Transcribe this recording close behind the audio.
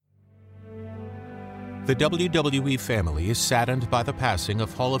The WWE family is saddened by the passing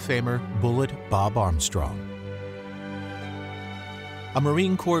of Hall of Famer Bullet Bob Armstrong. A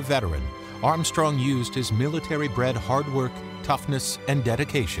Marine Corps veteran, Armstrong used his military-bred hard work, toughness, and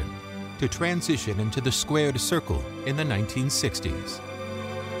dedication to transition into the squared circle in the 1960s.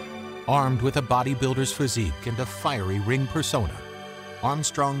 Armed with a bodybuilder's physique and a fiery ring persona,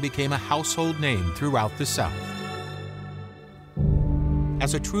 Armstrong became a household name throughout the South.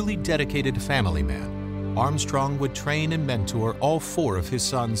 As a truly dedicated family man, Armstrong would train and mentor all four of his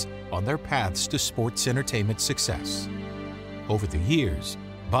sons on their paths to sports entertainment success. Over the years,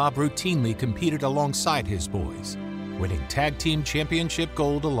 Bob routinely competed alongside his boys, winning tag team championship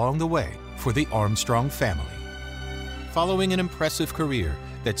gold along the way for the Armstrong family. Following an impressive career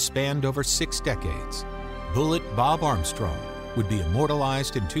that spanned over 6 decades, Bullet Bob Armstrong would be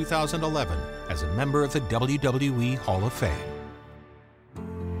immortalized in 2011 as a member of the WWE Hall of Fame.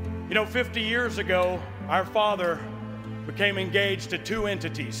 50 years ago, our father became engaged to 2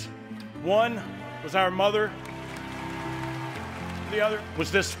 entities. One was our mother, the other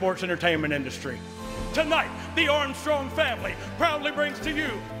was this sports entertainment industry. Tonight, the Armstrong family proudly brings to you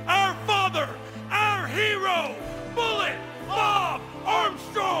our father, our hero, Bullet Bob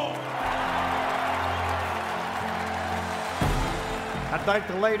Armstrong. I thank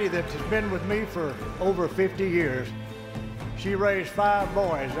the lady that has been with me for over 50 years. She raised 5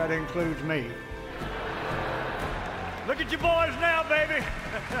 boys, that includes me. Look at you boys now, baby.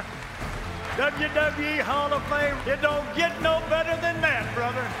 WWE Hall of Fame, it don't get no better than that,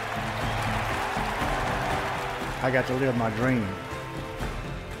 brother. I got to live my dream.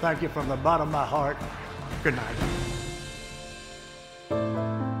 Thank you from the bottom of my heart. Good night.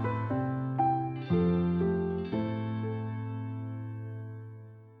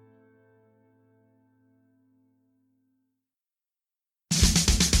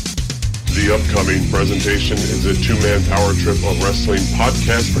 The upcoming presentation is a 2-man power trip of wrestling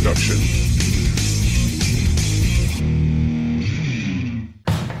podcast production.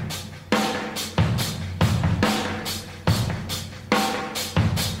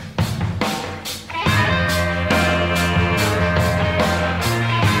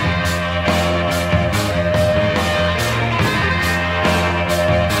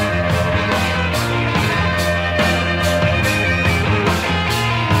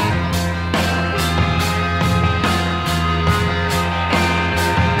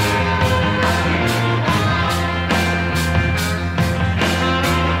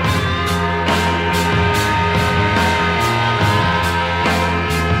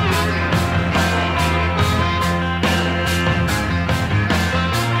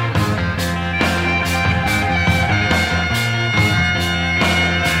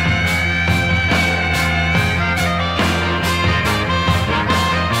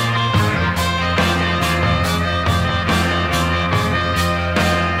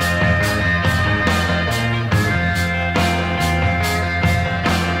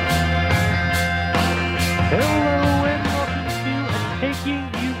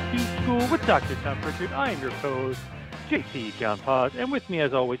 Dr. Tom Pritchard. I am your co-host, JC John Paz, and with me,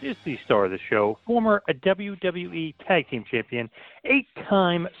 as always, is the star of the show, former WWE Tag Team Champion,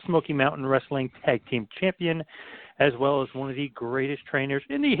 8-time Smoky Mountain Wrestling Tag Team Champion, as well as one of the greatest trainers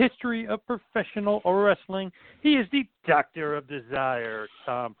in the history of professional wrestling. He is the Doctor of Desire,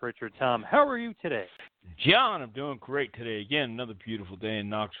 Tom Pritchard. Tom, how are you today? John, I'm doing great today. Again, another beautiful day in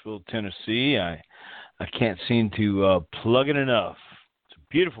Knoxville, Tennessee. I can't seem to plug it enough. It's a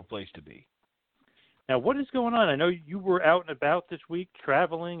beautiful place to be. Now, what is going on? I know you were out and about this week,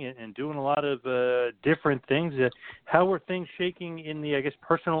 traveling and doing a lot of different things. How are things shaking in the,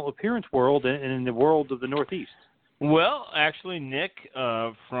 personal appearance world and in the world of the Northeast? Well, actually, Nick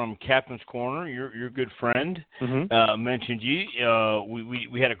from Captain's Corner, your good friend, mentioned you.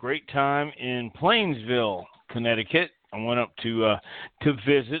 We had a great time in Plainsville, Connecticut. I went up to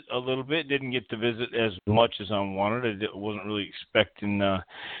visit a little bit. Didn't get to visit as much as I wanted. I wasn't really expecting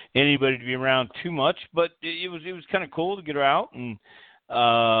anybody to be around too much, but it was kind of cool to get out and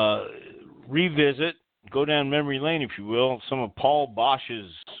revisit, go down memory lane, if you will, some of Paul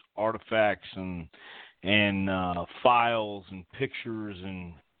Bosch's artifacts and files and pictures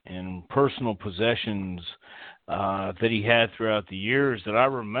and personal possessions that he had throughout the years that I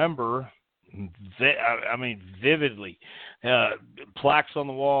remember. Vividly. Plaques on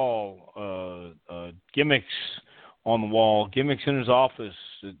the wall, gimmicks on the wall, gimmicks in his office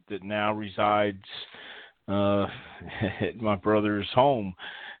that now resides at my brother's home.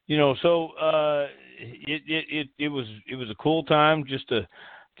 So it was a cool time just to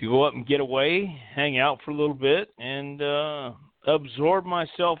go up and get away, hang out for a little bit, and absorb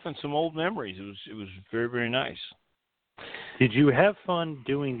myself in some old memories. It was very, very nice. Did you have fun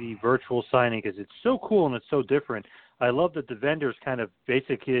doing the virtual signing? Because it's so cool and it's so different. I love that the vendors kind of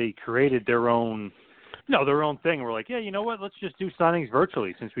basically created their own thing. We're like, yeah, you know what? Let's just do signings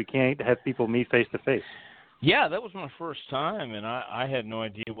virtually since we can't have people meet face to face. Yeah, that was my first time, and I had no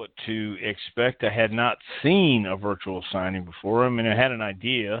idea what to expect. I had not seen a virtual signing before. I mean, I had an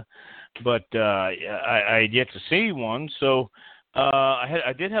idea, but I had yet to see one. So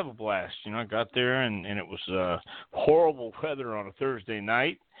I did have a blast. You know, I got there, and it was horrible weather on a Thursday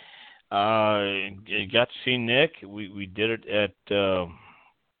night. I got to see Nick. We did it at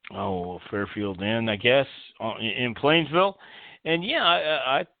Fairfield Inn, I guess, in Plainsville. And, yeah,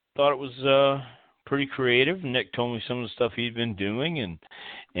 I thought it was pretty creative. Nick told me some of the stuff he'd been doing,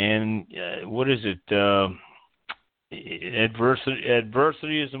 and what is it?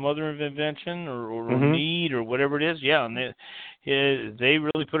 Adversity is the mother of invention, or need, or whatever it is. Yeah, and they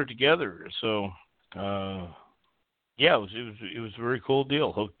really put it together. So, yeah, it was a very cool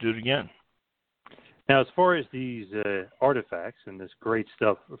deal. Hope to do it again. Now, as far as these artifacts and this great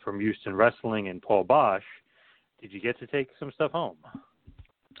stuff from Houston Wrestling and Paul Boesch, did you get to take some stuff home?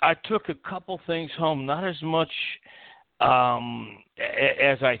 I took a couple things home, not as much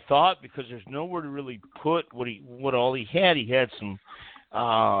as I thought, because there's nowhere to really put what all he had. He had some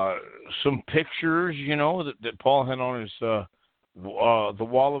pictures, you know, that Paul had on his the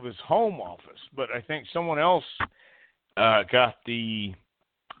wall of his home office. But I think someone else got the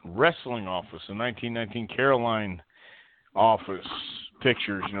wrestling office, the 1919 Caroline office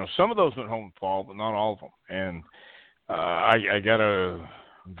pictures. You know, some of those went home with Paul, but not all of them. And I got a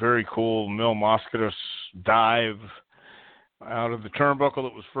very cool Mil Moscatus dive out of the turnbuckle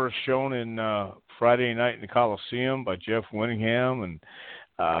that was first shown in Friday Night in the Coliseum by Jeff Winningham, and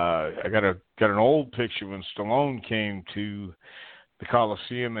I got an old picture when Stallone came to the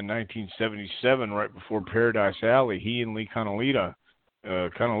Coliseum in 1977, right before Paradise Alley. He and Lee Canalito, I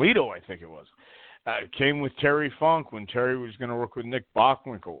think it was, came with Terry Funk when Terry was going to work with Nick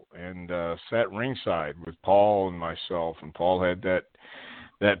Bockwinkel, and sat ringside with Paul and myself. And Paul had that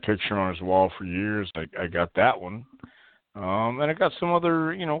picture on his wall for years. I got that one. And I got some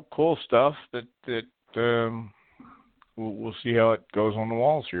other, you know, cool stuff that we'll see how it goes on the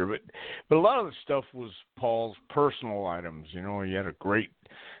walls here. But a lot of the stuff was Paul's personal items. You know, he had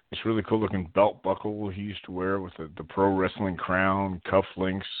this really cool looking belt buckle he used to wear with the pro wrestling crown,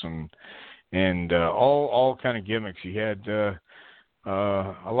 cufflinks, and all kind of gimmicks. He had a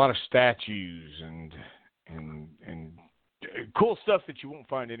lot of statues and cool stuff that you won't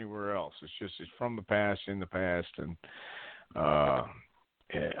find anywhere else. It's from the past, in the past, and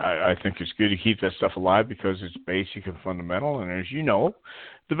I think it's good to keep that stuff alive because it's basic and fundamental. And as you know,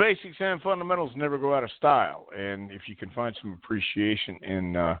 the basics and fundamentals never go out of style. And if you can find some appreciation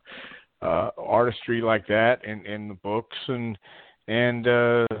in artistry like that, and in the books and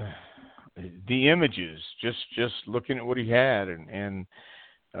the images, just looking at what he had and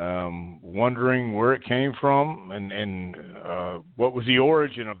wondering where it came from and what was the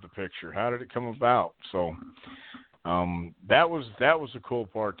origin of the picture, how did it come about. So that was a cool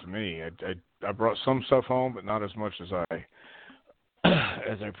part to me. I brought some stuff home, but not as much as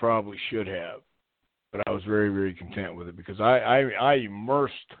I probably should have. But I was very, very content with it because I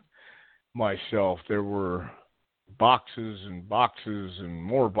immersed myself. There were boxes and boxes and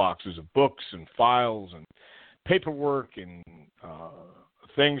more boxes of books and files and paperwork and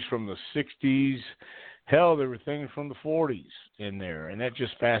things from the 60s. Hell, there were things from the 40s in there. And that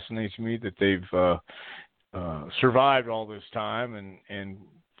just fascinates me that they've survived all this time and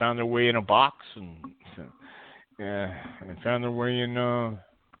found their way in a box and found their way in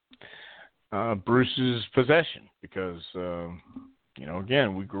Bruce's possession because,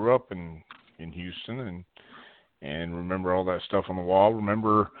 again, we grew up in Houston and remember all that stuff on the wall.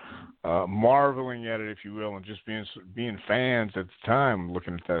 Remember marveling at it, if you will, and just being fans at the time,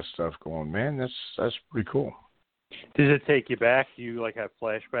 looking at that stuff, going, man, that's pretty cool. Does it take you back? Do you have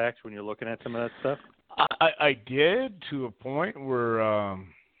flashbacks when you're looking at some of that stuff? I did, to a point where I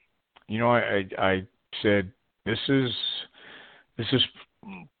said this is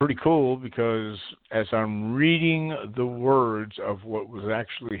pretty cool because as I'm reading the words of what was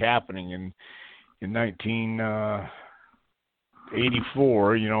actually happening in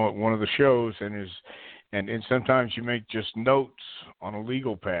 1984, at one of the shows, and sometimes you make just notes on a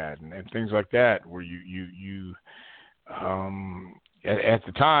legal pad and things like that, where you at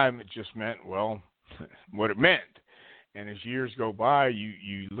the time it just meant, well, what it meant. And as years go by,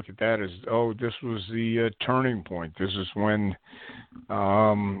 you look at that as, oh, this was the turning point. This is when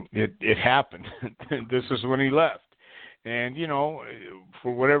it happened. This is when he left. And,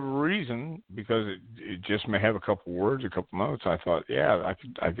 for whatever reason, because it just may have a couple words, a couple notes, I thought, yeah,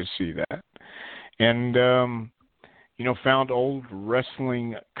 I could see that. And, found old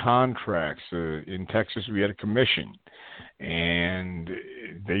wrestling contracts. In Texas, we had a commission, and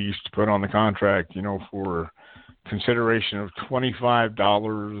they used to put on the contract, for consideration of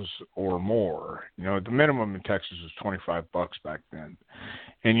 $25 or more. The minimum in Texas was $25 back then.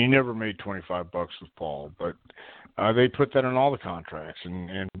 And you never made $25 with Paul, but they put that in all the contracts,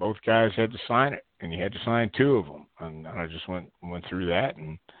 and both guys had to sign it, and you had to sign 2 of them, and I just went through that,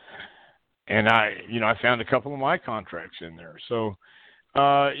 and I found a couple of my contracts in there, so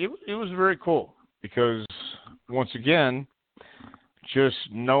it was very cool because once again, just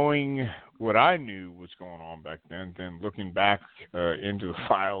knowing what I knew was going on back then looking back into the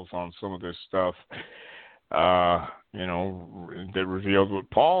files on some of this stuff, that revealed what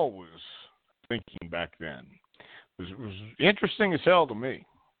Paul was thinking back then. It was interesting as hell to me.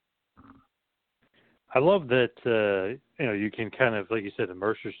 I love that, you can kind of, like you said,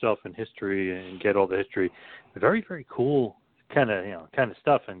 immerse yourself in history and get all the history. Very, very cool kind of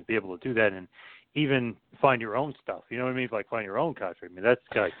stuff, and be able to do that and even find your own stuff. You know what I mean? Like find your own contract. I mean, that's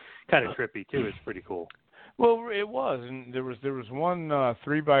kind of trippy too. It's pretty cool. Well, it was, and there was one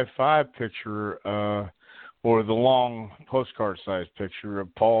 3x5 picture, or the long postcard size picture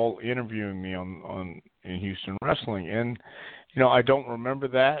of Paul interviewing me in Houston Wrestling, and I don't remember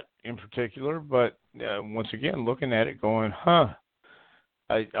that in particular, but once again, looking at it, going, I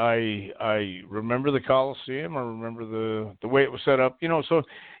remember the Coliseum. I remember the way it was set up. So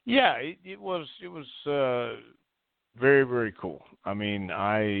yeah, it was very, very cool. I mean,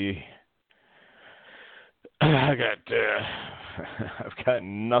 I've got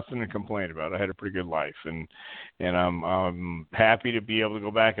nothing to complain about. I had a pretty good life, and I'm happy to be able to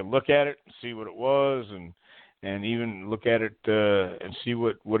go back and look at it, and see what it was, and even look at it and see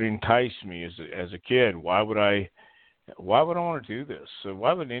what enticed me as a kid. Why would I want to do this? So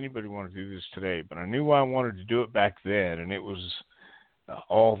why would anybody want to do this today? But I knew why I wanted to do it back then, and it was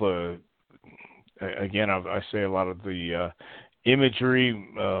all the. Again, I say a lot of the imagery,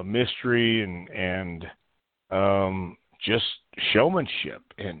 mystery, and just showmanship,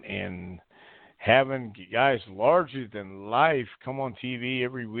 and having guys larger than life come on TV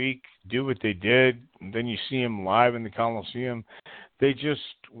every week, do what they did, and then you see them live in the Coliseum. They just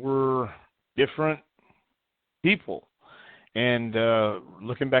were different people. And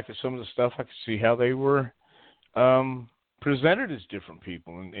looking back at some of the stuff, I could see how they were presented as different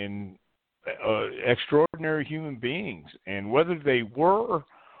people and extraordinary human beings. And whether they were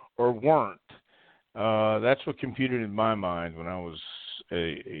or weren't, that's what computed in my mind when I was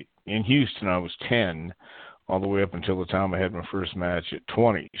in Houston. I was 10, all the way up until the time I had my first match at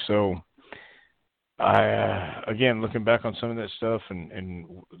 20. So, again, looking back on some of that stuff and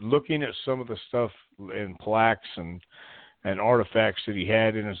looking at some of the stuff in plaques and artifacts that he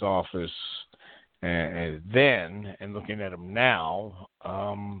had in his office, and looking at them now,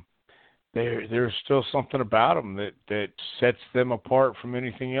 there's still something about them that sets them apart from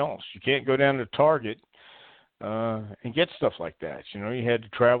anything else. You can't go down to Target and get stuff like that. You had to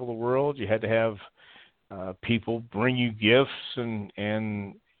travel the world. You had to have people bring you gifts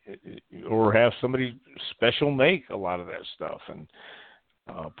and or have somebody special make a lot of that stuff. And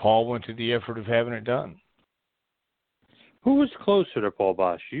Paul went to the effort of having it done. Who was closer to Paul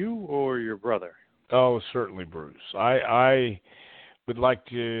Boesch, you or your brother? Oh, certainly Bruce. I would like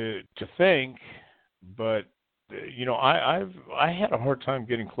to think, but I had a hard time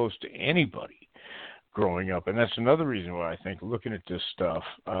getting close to anybody growing up, and that's another reason why I think looking at this stuff,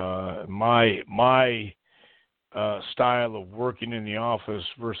 my style of working in the office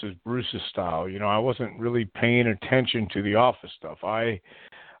versus Bruce's style. I wasn't really paying attention to the office stuff. I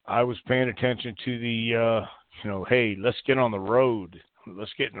was paying attention to the hey, let's get on the road,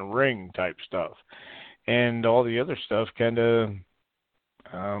 let's get in the ring type stuff, and all the other stuff kind of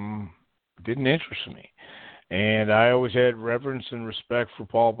didn't interest me. And I always had reverence and respect for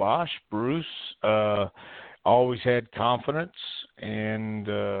Paul Boesch. Bruce always had confidence and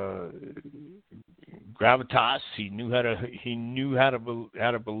gravitas. He knew how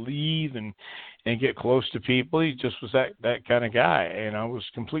to believe and get close to people. He just was that kind of guy, and I was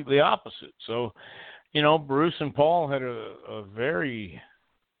completely opposite. So, Bruce and Paul had a very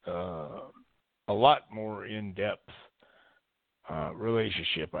a lot more in-depth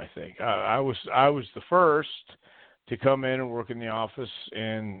relationship, I think. I was the first to come in and work in the office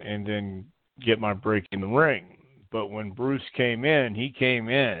and then get my break in the ring. But when Bruce came in, and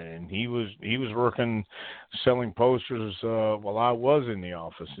he was working, selling posters while I was in the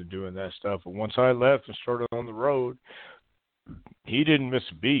office and doing that stuff. But once I left and started on the road, he didn't miss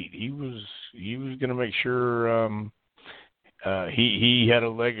a beat. He was going to make sure he had a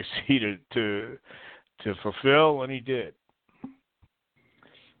legacy to fulfill, and he did.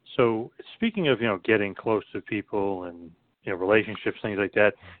 So speaking of, getting close to people and, relationships, things like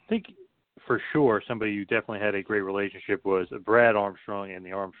that, I think for sure somebody you definitely had a great relationship was Brad Armstrong and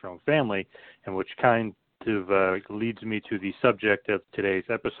the Armstrong family, and which kind of leads me to the subject of today's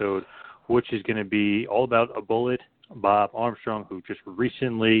episode, which is going to be all about a Bullet, Bob Armstrong, who just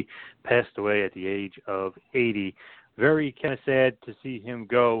recently passed away at the age of 80. Very kind of sad to see him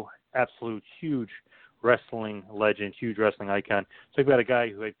go. Absolute huge wrestling legend, huge wrestling icon. So about a guy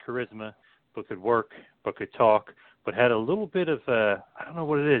who had charisma, but could work, but could talk, but had a little bit of, I don't know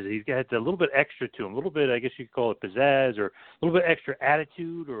what it is. He had a little bit extra to him, a little bit, I guess you could call it pizzazz, or a little bit extra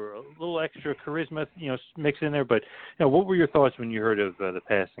attitude, or a little extra charisma, mixed in there. But, what were your thoughts when you heard of the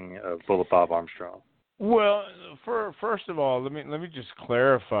passing of Bullet Bob Armstrong? Well, first of all, let me just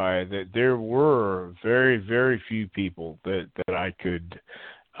clarify that there were very, very few people that I could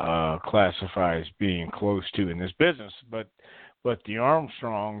classify as being close to in this business, but the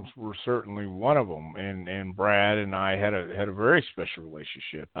Armstrongs were certainly one of them, and Brad and I had a very special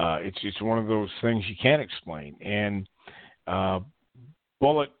relationship. It's one of those things you can't explain. And Brad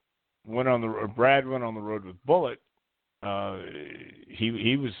went on the road with Bullet.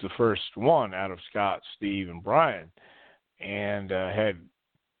 He was the first one out of Scott, Steve, and Brian, and had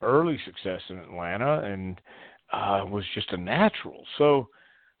early success in Atlanta, and was just a natural. So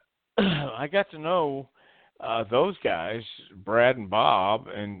I got to know those guys, Brad and Bob,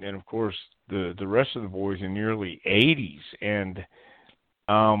 and of course the rest of the boys in the early 80s. And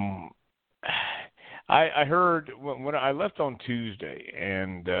I heard when I left on Tuesday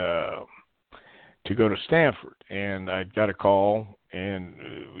and to go to Stanford, and I got a call and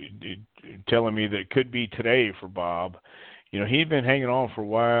telling me that it could be today for Bob. He'd been hanging on for a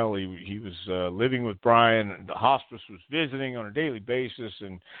while. He was living with Brian. The hospice was visiting on a daily basis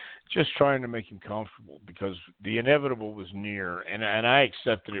and just trying to make him comfortable because the inevitable was near. And I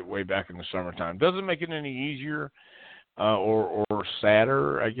accepted it way back in the summertime. Doesn't make it any easier or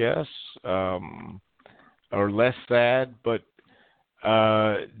sadder, I guess, or less sad. But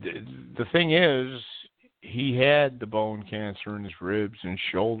the thing is, he had the bone cancer in his ribs and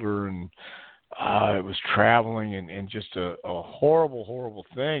shoulder, and it was traveling and just a horrible, horrible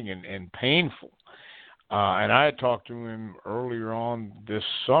thing and painful. And I had talked to him earlier on this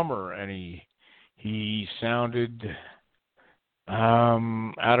summer, and he sounded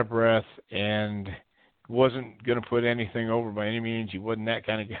out of breath and wasn't going to put anything over by any means. He wasn't that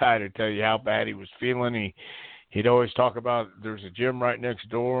kind of guy to tell you how bad he was feeling. He'd always talk about there's a gym right next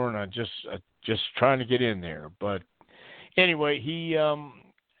door, and I just trying to get in there. But anyway, he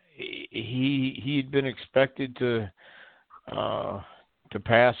had been expected to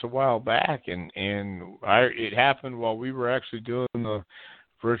pass a while back, and it happened while we were actually doing the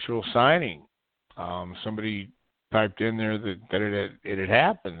virtual signing. Somebody typed in there that it had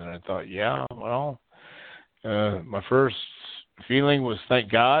happened, and I thought, yeah, well, my first feeling was, thank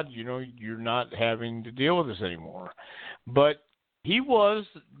God, you're not having to deal with this anymore. But he was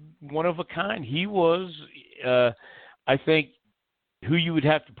one of a kind. He was, I think, who you would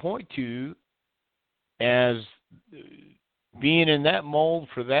have to point to as being in that mold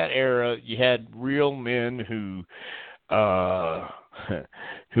for that era. You had real men who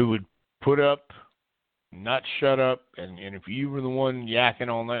would put up, not shut up, and if you were the one yakking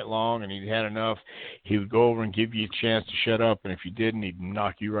all night long and he'd had enough, he would go over and give you a chance to shut up, and if you didn't, he'd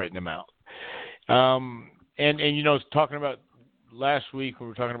knock you right in the mouth. And talking about last week, we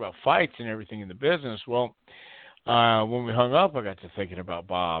were talking about fights and everything in the business. Well, when we hung up, I got to thinking about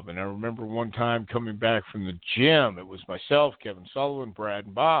Bob, and I remember one time coming back from the gym. It was myself, Kevin Sullivan, Brad,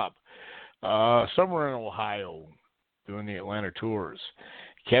 and Bob, somewhere in Ohio, doing the Atlanta tours.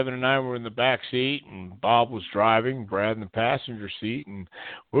 Kevin and I were in the back seat, and Bob was driving, Brad in the passenger seat, and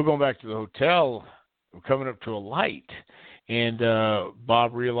we're going back to the hotel. We're coming up to a light, and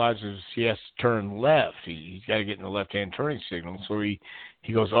Bob realizes he has to turn left. He's got to get in the left-hand turning signal, so he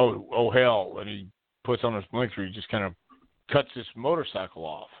goes, oh, hell, and he puts on his blinker. He just kind of cuts this motorcycle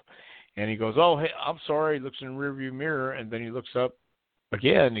off, and he goes, oh, hey, I'm sorry. He looks in the rearview mirror, and then he looks up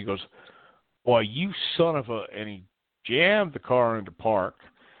again, and he goes, boy, you son of a, and he jammed the car into park,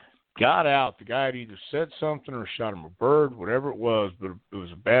 got out. The guy had either said something or shot him a bird, whatever it was, but it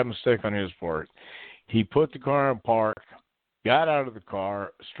was a bad mistake on his part. He put the car in park, got out of the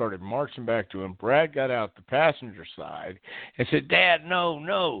car, started marching back to him. Brad got out the passenger side and said, Dad,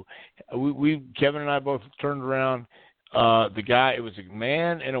 no. Kevin and I both turned around. the guy, it was a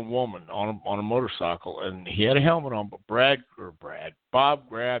man and a woman on a motorcycle, and he had a helmet on, but Bob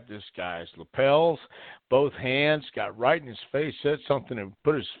grabbed this guy's lapels, both hands, got right in his face, said something, and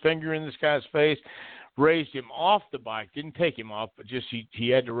put his finger in this guy's face, raised him off the bike, didn't take him off, but just he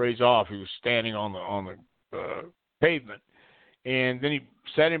had to raise off. He was standing on the pavement, and then he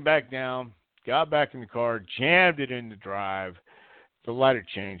set him back down, got back in the car, jammed it in the drive. The light had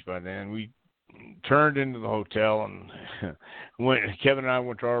changed by then. We turned into the hotel, and Kevin and I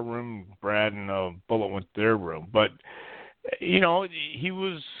went to our room. Brad and Bullet went to their room. But he was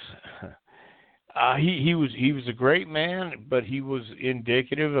he was a great man, but he was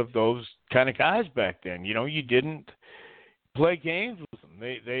indicative of those kind of guys back then. You didn't play games with them.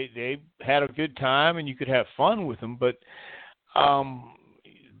 They had a good time, and you could have fun with them. But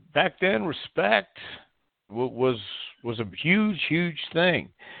back then, respect was a huge thing.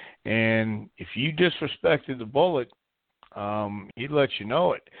 And if you disrespected the Bullet, he'd let you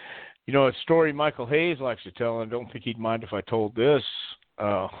know it. A story Michael Hayes likes to tell, and I don't think he'd mind if I told this,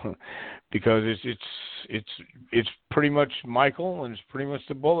 because it's pretty much Michael, and it's pretty much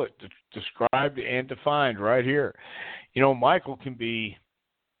the Bullet described and defined right here. Michael can be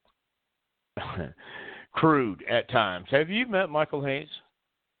crude at times. Have you met Michael Hayes?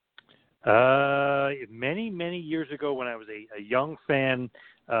 Many years ago when I was a young fan.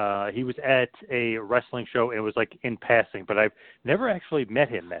 He was at a wrestling show. It was like in passing, but I've never actually met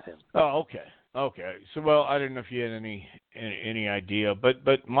him. Oh, okay. So, well, I didn't know if you had any idea,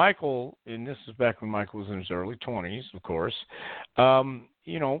 but Michael, and this is back when Michael was in his early 20s, of course.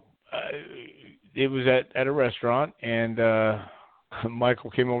 It was at a restaurant, and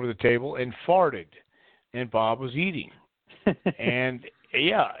Michael came over the table and farted, and Bob was eating, and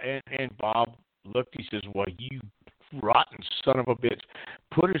and Bob looked. He says, "Well, you rotten son of a bitch,"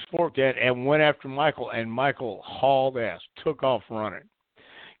 put his fork down and went after Michael, and Michael hauled ass, took off running,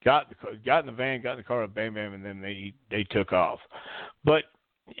 got in the van, got in the car, bam, and then they took off. But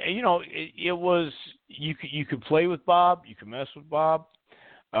it was you could play with Bob, you could mess with Bob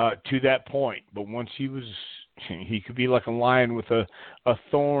to that point, but once he could be like a lion with a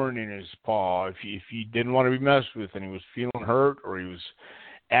thorn in his paw. If you didn't want to be messed with and he was feeling hurt or he was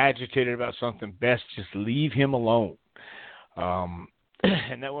agitated about something, best just leave him alone. And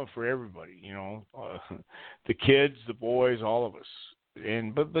that went for everybody, the kids, the boys, all of us.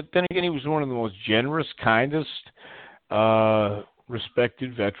 And but then again, he was one of the most generous, kindest,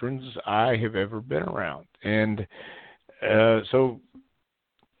 respected veterans I have ever been around. And so,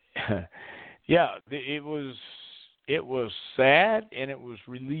 yeah, it was sad and it was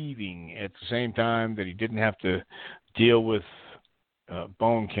relieving at the same time that he didn't have to deal with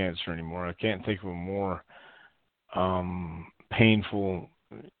bone cancer anymore. I can't think of a more painful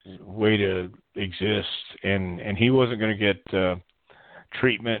way to exist, and he wasn't going to get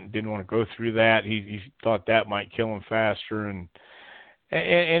treatment and didn't want to go through that. He thought that might kill him faster, and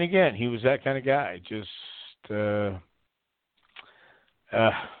again, he was that kind of guy. Just there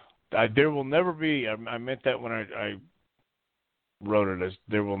will never be. I meant that when I wrote it, as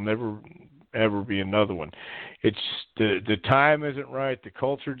there will never ever be another one. It's the time isn't right, the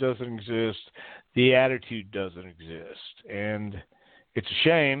culture doesn't exist, the attitude doesn't exist, and it's a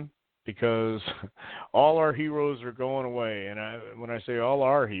shame because all our heroes are going away. And when I say all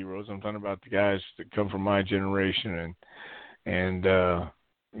our heroes, I'm talking about the guys that come from my generation, and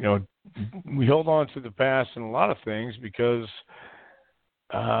we hold on to the past in a lot of things because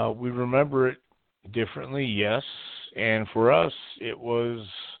we remember it differently, yes, and for us it was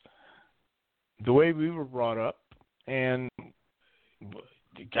the way we were brought up, and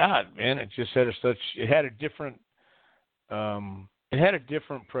God, man, it just had it had a different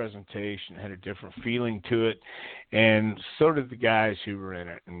presentation, it had a different feeling to it, and so did the guys who were in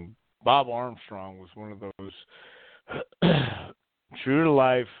it. And Bob Armstrong was one of those true to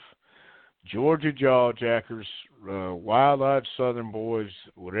life Georgia jawjackers, wild-eyed Southern boys,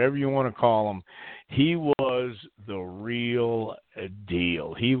 whatever you want to call them. He was the real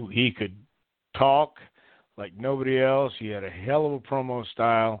deal. He could talk like nobody else. He had a hell of a promo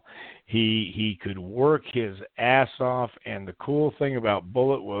style. He could work his ass off, and the cool thing about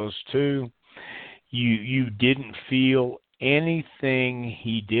Bullet was too, you didn't feel anything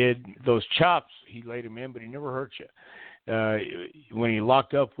he did. Those chops, he laid him in, but he never hurt you. When he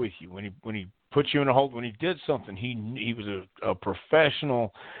locked up with you, when he put you in a hold, when he did something, he was a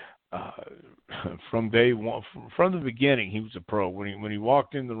professional from day one, from the beginning. He was a pro when he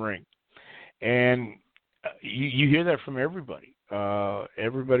walked in the ring, and you hear that from everybody.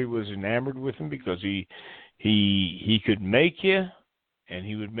 Everybody was enamored with him because he could make you, and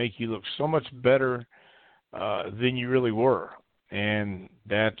he would make you look so much better than you really were, and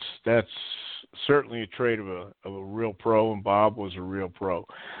that's certainly a trait of a real pro. And Bob was a real pro.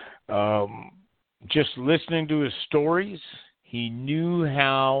 Just listening to his stories, he knew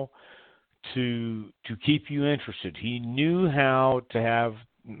how to keep you interested. He knew how to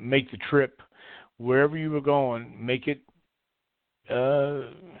make the trip wherever you were going, make it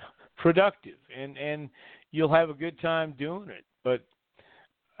productive, and you'll have a good time doing it. But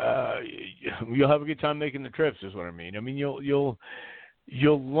you'll have a good time making the trips, is what I mean. I mean, you'll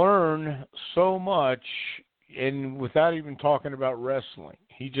learn so much, and without even talking about wrestling,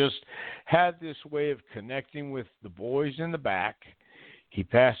 he just had this way of connecting with the boys in the back. He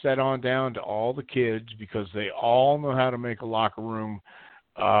passed that on down to all the kids because they all know how to make a locker room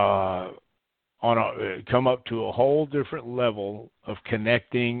come up to a whole different level of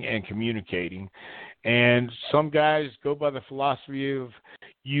connecting and communicating. And some guys go by the philosophy of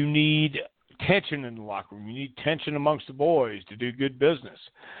you need tension in the locker room. You need tension amongst the boys to do good business.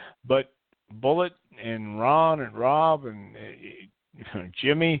 But Bullet and Ron and Rob and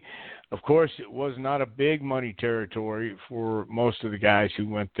Jimmy, of course, it was not a big money territory for most of the guys who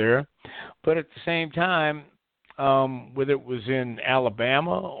went there. But at the same time, whether it was in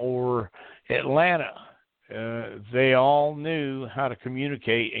Alabama or Atlanta, they all knew how to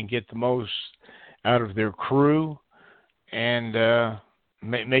communicate and get the most out of their crew and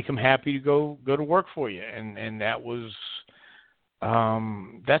make them happy to go to work for you. And that was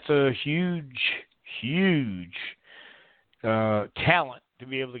that's a huge talent, to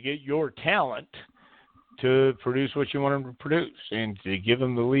be able to get your talent to produce what you want them to produce and to give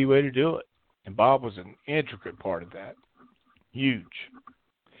them the leeway to do it. And Bob was an intricate part of that. Huge.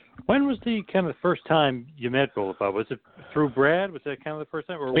 When was the kind of the first time you met Bullet Bob? Was it through Brad? Was that kind of the first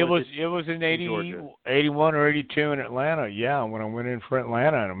time? Or it was in 81 or 82 in Atlanta. Yeah, when I went in for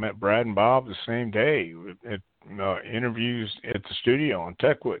Atlanta, and I met Brad and Bob the same day at interviews at the studio on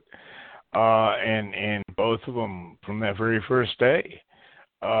Techwood. And both of them from that very first day.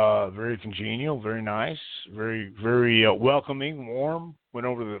 Very congenial, very nice, very, very welcoming, warm. Went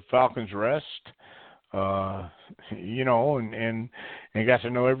over to the Falcons Rest, and got to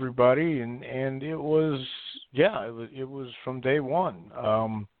know everybody, and it was from day one.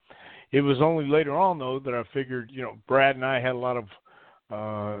 It was only later on though that I figured, Brad and I had a lot of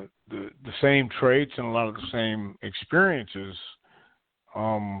the same traits and a lot of the same experiences.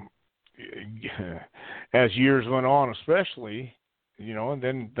 As years went on, especially. And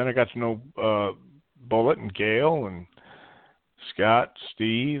then I got to know Bullet and Gail and Scott,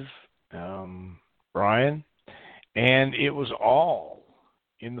 Steve, Brian, and it was all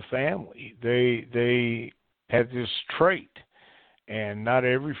in the family. They had this trait, and not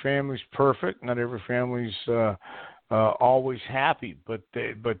every family's perfect. Not every family's always happy, but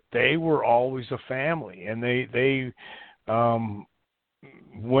they were always a family, and they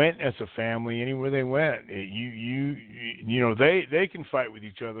went as a family anywhere they went. They can fight with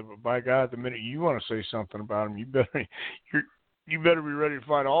each other, but by God, the minute you want to say something about them, you better be ready to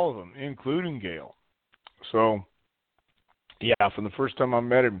fight all of them, including Gail. So, yeah, from the first time I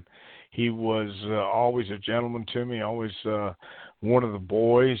met him, he was always a gentleman to me, always one of the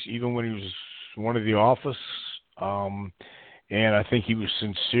boys, even when he was one of the office. And I think he was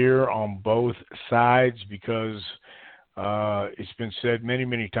sincere on both sides because it's been said many,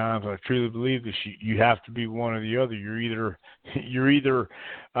 many times, and I truly believe this, you have to be one or the other. You're either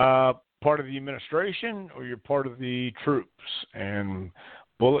part of the administration or you're part of the troops. And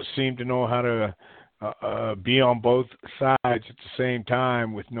Bullet seemed to know how to be on both sides at the same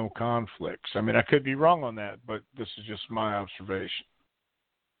time with no conflicts. I mean, I could be wrong on that, but this is just my observation.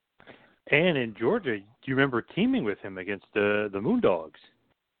 And in Georgia, do you remember teaming with him against the Moondogs?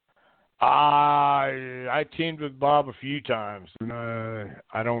 I teamed with Bob a few times.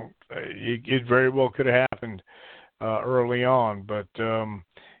 I don't. It very well could have happened early on, but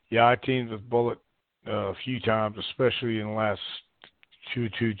I teamed with Bullet a few times, especially in the last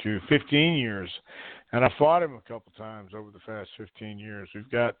 15 years, and I fought him a couple times over the past 15 years. We've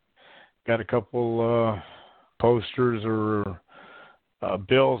got a couple posters or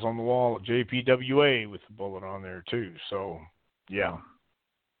bills on the wall at JPWA with the Bullet on there too. So yeah.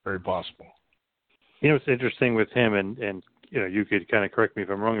 Very possible. It's interesting with him, and you could kind of correct me if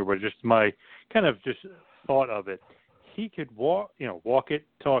I'm wrong, but just my kind of just thought of it. He could walk it,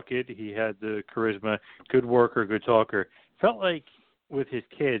 talk it. He had the charisma, good worker, good talker. Felt like with his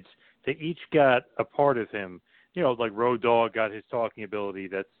kids, they each got a part of him. Like Road Dogg got his talking ability,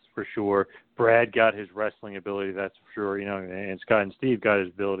 that's for sure. Brad got his wrestling ability, that's for sure, and Scott and Steve got his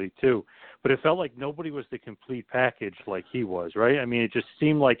ability too. But it felt like nobody was the complete package like he was, right? I mean, it just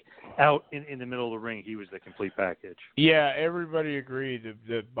seemed like out in the middle of the ring, he was the complete package. Yeah, everybody agreed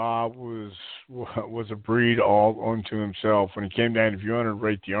that Bob was a breed all unto himself. When he came down, if you want to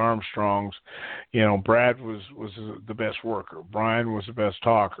rate the Armstrongs, Brad was the best worker. Brian was the best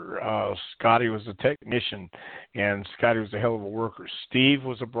talker. Scotty was a technician, and Scotty was a hell of a worker. Steve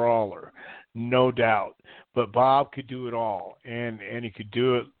was a brawler, no doubt. But Bob could do it all, and he could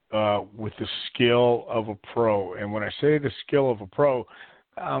do it with the skill of a pro. And when I say the skill of a pro,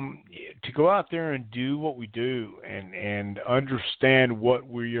 to go out there and do what we do and understand what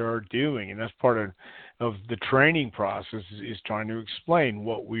we are doing, and that's part of the training process is trying to explain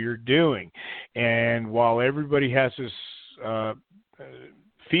what we are doing. And while everybody has this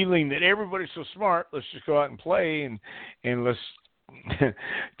feeling that everybody's so smart, let's just go out and play and let's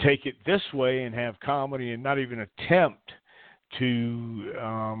take it this way and have comedy and not even attempt to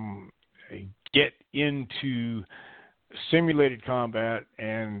get into simulated combat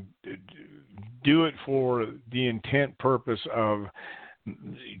and do it for the intent purpose of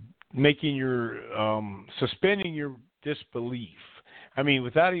making your suspending your disbelief. I mean,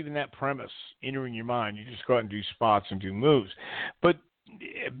 without even that premise entering your mind, you just go out and do spots and do moves. But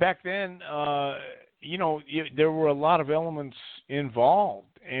back then, there were a lot of elements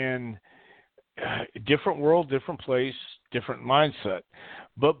involved, and different world, different place, different mindset.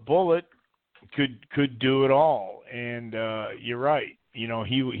 But Bullet could do it all, and you're right.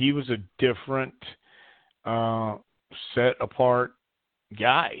 He was a different, set apart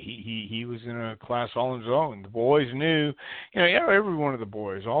guy. He was in a class all on his own. The boys knew, every one of the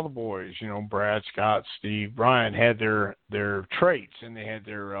boys, all the boys, Brad, Scott, Steve, Brian had their traits, and they had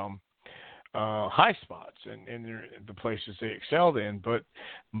their high spots and the places they excelled in.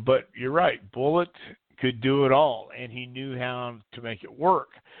 But you're right, Bullet could do it all, and he knew how to make it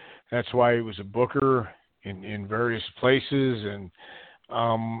work. That's why he was a booker in various places, and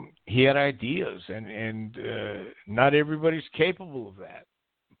he had ideas, and not everybody's capable of that,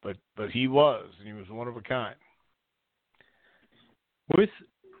 but he was, and he was one of a kind. With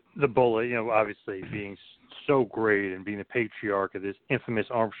the Bullet, obviously being so great and being the patriarch of this infamous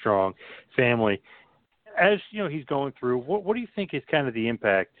Armstrong family, as he's going through, what do you think is kind of the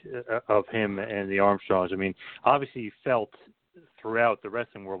impact of him and the Armstrongs? I mean, obviously he felt throughout the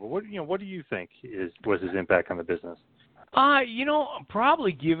wrestling world, but what do you think was his impact on the business?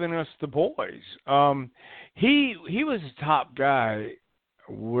 Probably giving us the boys. He was a top guy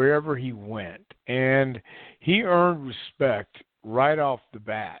wherever he went, and he earned respect right off the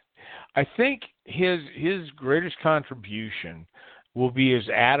bat. I think his greatest contribution will be his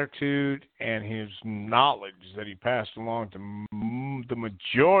attitude and his knowledge that he passed along to the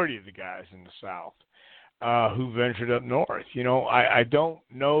majority of the guys in the South who ventured up north. I don't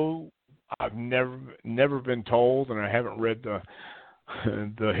know. I've never been told, and I haven't read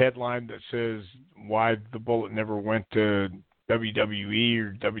the headline that says why the Bullet never went to WWE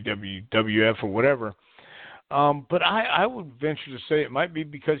or WWF or whatever. But I would venture to say it might be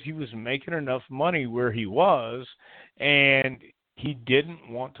because he was making enough money where he was, and he didn't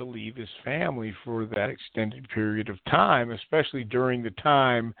want to leave his family for that extended period of time, especially during the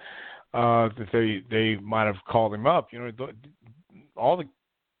time that they might have called him up. All the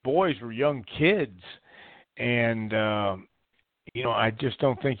boys were young kids, and I just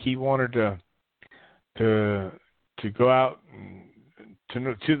don't think he wanted to go out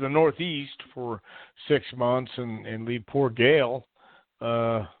to the Northeast for 6 months and leave poor Gail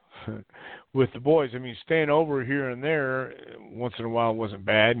with the boys. I mean, staying over here and there once in a while wasn't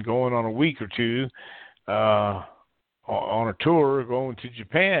bad, and going on a week or two on a tour, going to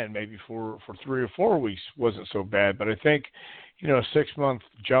Japan maybe for 3 or 4 weeks wasn't so bad. But I think, a 6-month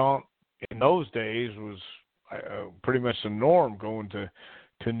jaunt in those days was pretty much the norm, going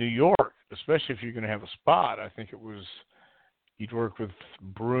to New York, especially if you're going to have a spot. I think it was, you'd work with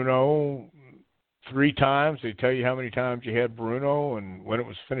Bruno 3 times. They tell you how many times you had Bruno and when it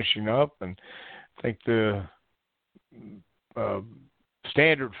was finishing up. And I think the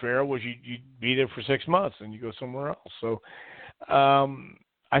standard fare was you'd be there for 6 months and you go somewhere else. So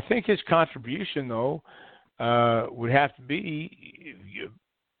I think his contribution, though, would have to be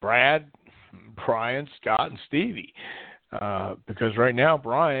Brad, Brian, Scott, and Stevie. Because right now,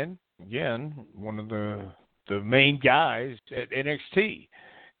 Brian, again, one of the main guys at NXT,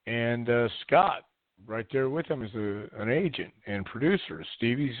 and Scott right there with him as an agent and producer.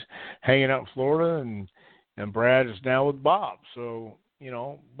 Stevie's hanging out in Florida, and Brad is now with Bob. So,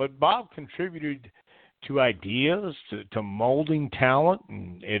 but Bob contributed to ideas, to molding talent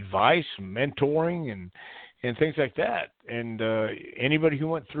and advice, mentoring, and things like that. And anybody who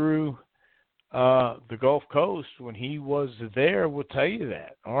went through the Gulf Coast when he was there will tell you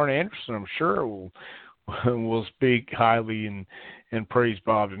that. Arn Anderson, I'm sure, will speak highly and praise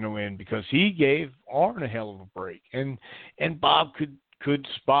Bob to no end, because he gave Arn a hell of a break. And Bob could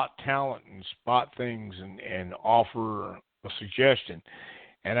spot talent and spot things and offer a suggestion.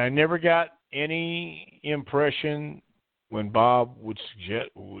 And I never got any impression when Bob would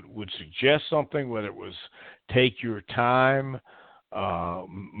suggest something, whether it was take your time,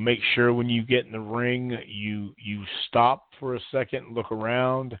 make sure when you get in the ring you stop for a second, look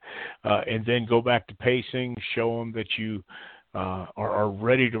around, and then go back to pacing, show them that you are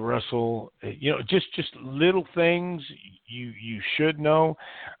ready to wrestle. Just little things you should know.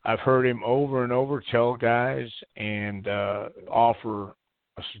 I've heard him over and over tell guys and offer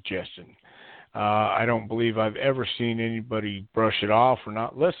a suggestion. I don't believe I've ever seen anybody brush it off or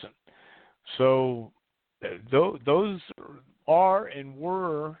not listen. So those are and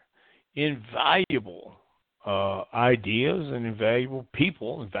were invaluable ideas and invaluable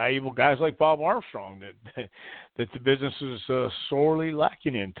people, invaluable guys like Bob Armstrong that the business is sorely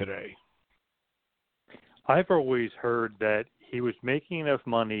lacking in today. I've always heard that he was making enough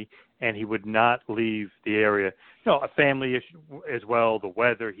money and he would not leave the area. A family issue as well, the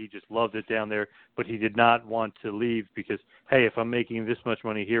weather, he just loved it down there, but he did not want to leave because, hey, if I'm making this much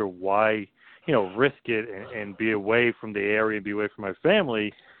money here, why, risk it and be away from the area and be away from my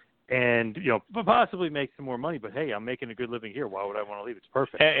family and, possibly make some more money. But, hey, I'm making a good living here. Why would I want to leave? It's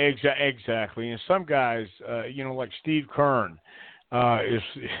perfect. Exactly. And some guys, like Steve Kern,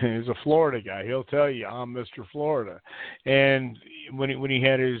 is a Florida guy. He'll tell you, I'm Mr. Florida. And when he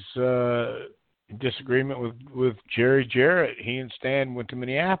had his disagreement with Jerry Jarrett, he and Stan went to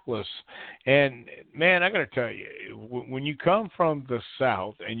Minneapolis. And, man, I got to tell you, when you come from the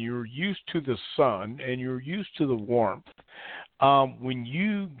South and you're used to the sun and you're used to the warmth, when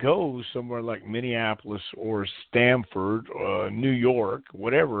you go somewhere like Minneapolis or Stamford, New York,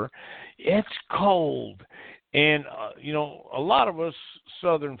 whatever, it's cold. And, a lot of us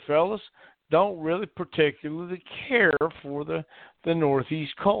Southern fellas don't really particularly care for the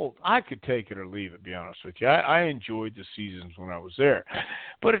Northeast cold. I could take it or leave it, to be honest with you. I enjoyed the seasons when I was there.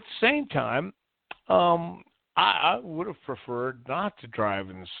 But at the same time, I would have preferred not to drive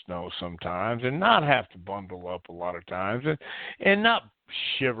in the snow sometimes and not have to bundle up a lot of times and not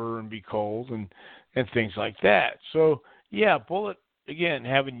shiver and be cold and things like that. So, yeah, Bullet, again,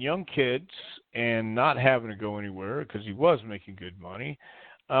 having young kids and not having to go anywhere because he was making good money,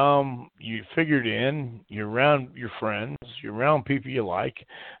 you figured in, you're around your friends, you're around people you like.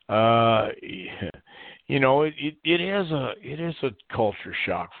 It is a culture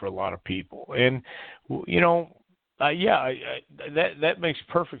shock for a lot of people, and that makes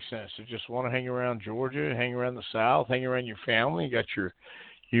perfect sense to just want to hang around Georgia, hang around the South, hang around your family. You got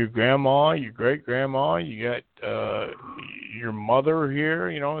your grandma, your great grandma, you got your mother here.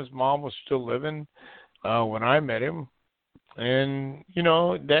 His mom was still living when I met him. And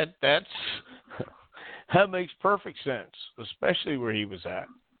that makes perfect sense, especially where he was at.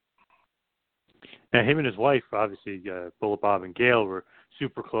 Now, him and his wife, obviously, Bullet Bob and Gail, were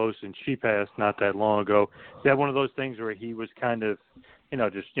super close, and she passed not that long ago. Is that one of those things where he was kind of,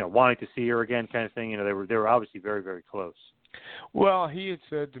 wanting to see her again, kind of thing? They were obviously very, very close. Well, he had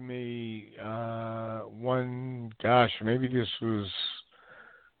said to me, maybe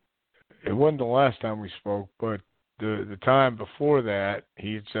it wasn't the last time we spoke, but the time before that,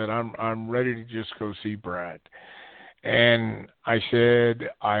 he had said, I'm ready to just go see Brad. And I said,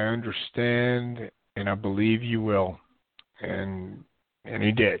 I understand, and I believe you will. And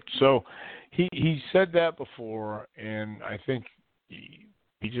he did. So he said that before, and I think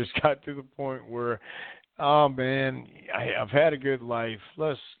he just got to the point where, oh man, I've had a good life.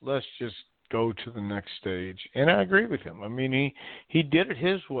 Let's just go to the next stage. And I agree with him. I mean, he did it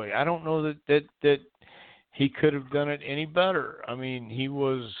his way. I don't know that he could have done it any better. I mean, he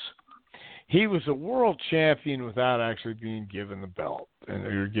was a world champion without actually being given the belt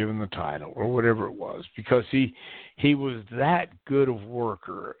or given the title or whatever it was, because he was that good of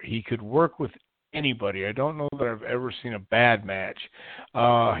worker. He could work with anybody. I don't know that I've ever seen a bad match.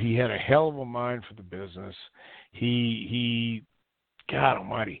 He had a hell of a mind for the business. He God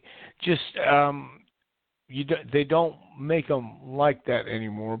Almighty, just they don't make them like that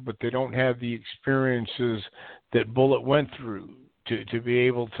anymore, but they don't have the experiences that Bullet went through to be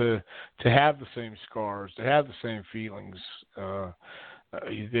able to have the same scars, to have the same feelings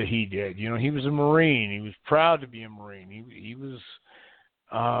that he did. He was a Marine. He was proud to be a Marine. He was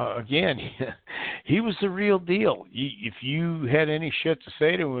again, he was the real deal. If you had any shit to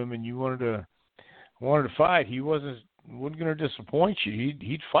say to him and you wanted to fight, he wasn't going to disappoint you.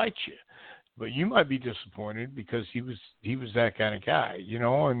 He'd fight you. But you might be disappointed because he was that kind of guy,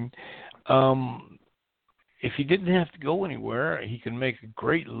 and if he didn't have to go anywhere, he could make a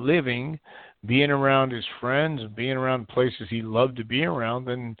great living being around his friends and being around places he loved to be around,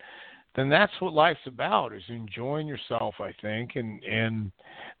 then that's what life's about, is enjoying yourself, I think, and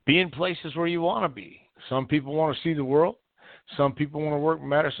be in places where you want to be. Some people want to see the world. Some people want to work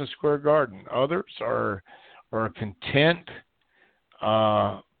Madison Square Garden. Others are content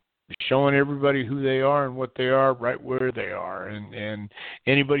showing everybody who they are and what they are right where they are. And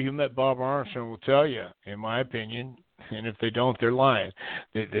anybody who met Bob Armstrong will tell you, in my opinion, and if they don't, they're lying,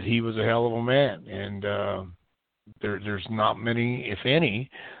 that he was a hell of a man. And there's not many, if any,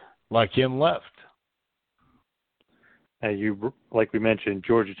 like him left. You, like we mentioned,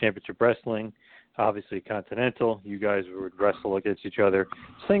 Georgia Championship Wrestling, obviously Continental. You guys would wrestle against each other.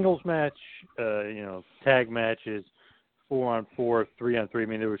 Singles match, tag matches, 4-on-4, 3-on-3. I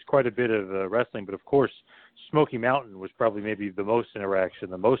mean, there was quite a bit of wrestling, but of course, Smoky Mountain was probably maybe the most interaction,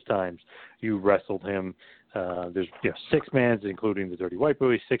 the most times you wrestled him. There's 6-mans, including the Dirty White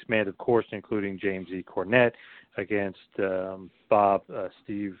Boys, 6-man, of course, including James E. Cornette against Bob,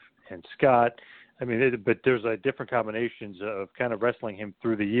 Steve, and Scott. I mean, but there's different combinations of kind of wrestling him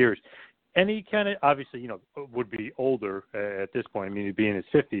through the years. Any kind of, obviously, would be older at this point. I mean, he'd be in his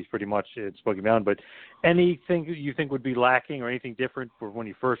 50s pretty much at Smoky Mountain. But anything you think would be lacking or anything different for when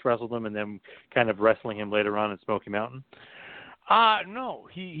you first wrestled him and then kind of wrestling him later on in Smoky Mountain? No.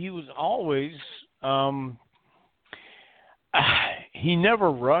 He was always, he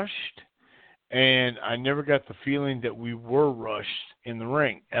never rushed, and I never got the feeling that we were rushed in the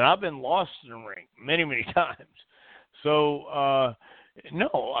ring. And I've been lost in the ring many, many times. So,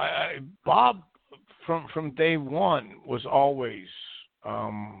 no, Bob from day one was always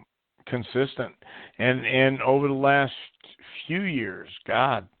consistent, and over the last few years,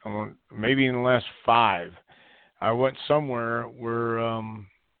 God, maybe in the last 5, I went somewhere where,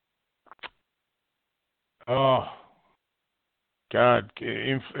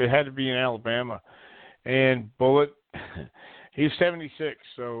 it had to be in Alabama, and Bullet, he's 76,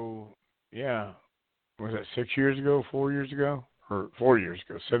 so yeah, was that 6 years ago, 4 years ago? Or 4 years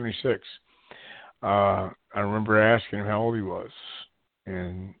ago, 76. I remember asking him how old he was,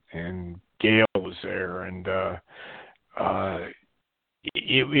 and Gail was there, and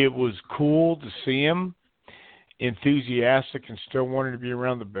it was cool to see him enthusiastic and still wanting to be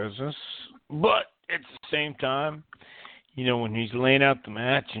around the business. But at the same time, when he's laying out the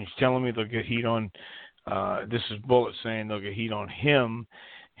match and he's telling me they'll get heat on, this is Bullet saying they'll get heat on him,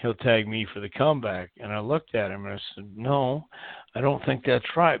 he'll tag me for the comeback. And I looked at him and I said, no, I don't think that's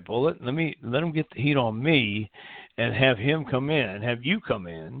right, Bullet. Let him get the heat on me and have him come in, have you come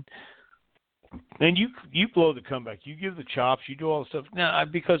in. And you blow the comeback. You give the chops. You do all the stuff. Now,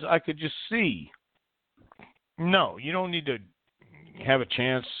 because I could just see. No, you don't need to have a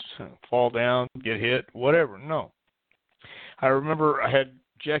chance, fall down, get hit, whatever. No. I remember I had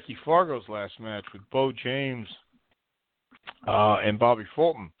Jackie Fargo's last match with Bo James and Bobby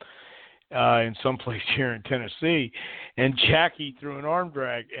Fulton in some place here in Tennessee, and Jackie threw an arm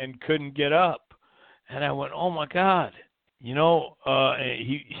drag and couldn't get up, and I went, oh my God, and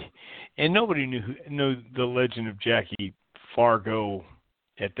nobody knew the legend of Jackie Fargo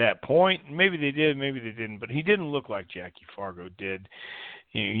at that point. Maybe they did, maybe they didn't, but he didn't look like Jackie Fargo did,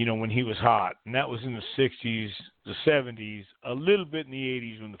 when he was hot, and that was in the 60s, the 70s, a little bit in the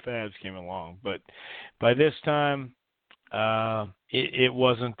 80s when the Fabs came along, but by this time, it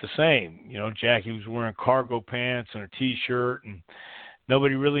wasn't the same. Jackie was wearing cargo pants and a T-shirt, and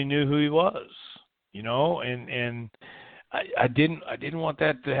nobody really knew who he was. And I didn't want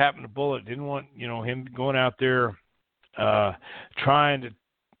that to happen to Bullet. Didn't want him going out there trying to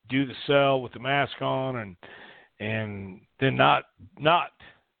do the sell with the mask on, and then not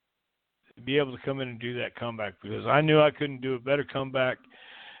be able to come in and do that comeback, because I knew I couldn't do a better comeback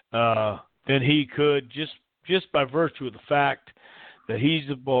than he could, just by virtue of the fact that he's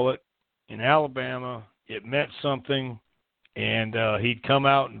the Bullet in Alabama. It meant something, and he'd come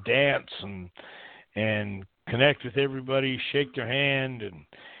out and dance and connect with everybody, shake their hand,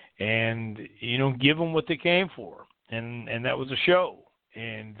 and give them what they came for, and that was a show.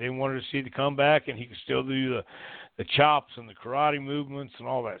 And they wanted to see the comeback, and he could still do the chops and the karate movements and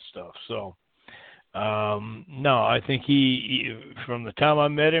all that stuff. So, no, I think he from the time I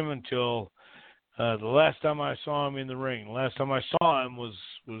met him until the last time I saw him in the ring, the last time I saw him was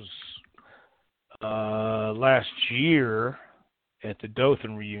last year at the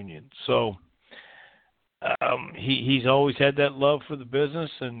Dothan reunion. So, he's always had that love for the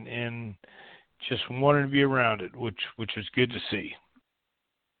business and just wanted to be around it, which was good to see.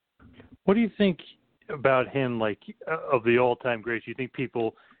 What do you think about him, like, of the all-time greats? Do you think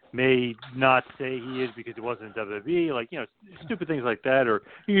people may not say he is because he wasn't in WWE, like, stupid things like that, or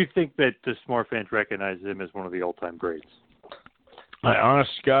do you think that the smart fans recognize him as one of the all-time greats? I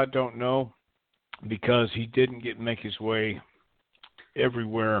honest to God don't know, because he didn't make his way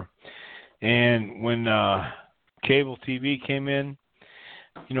everywhere. And when cable TV came in,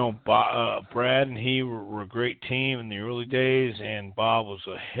 Brad and he were a great team in the early days, and Bob was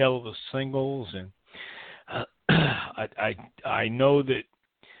a hell of a singles. And I know that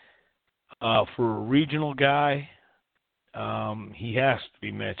for a regional guy, he has to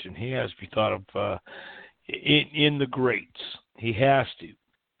be mentioned. He has to be thought of in the greats. He has to.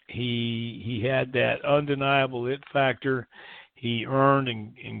 He had that undeniable it factor. He earned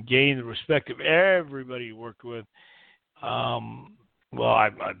and gained the respect of everybody he worked with. Well, I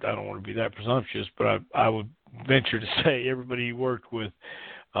don't want to be that presumptuous, but I would venture to say everybody he worked with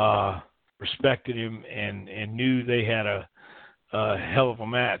respected him and knew they had a hell of a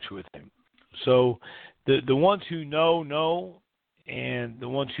match with him. So the ones who know, and the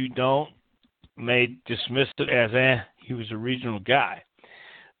ones who don't may dismiss it as he was a regional guy.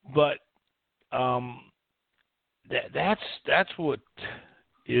 But that's what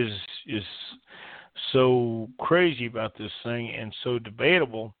is so crazy about this thing and so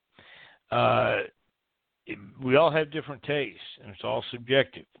debatable. We all have different tastes, and it's all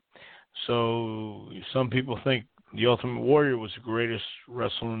subjective. So some people think the Ultimate Warrior was the greatest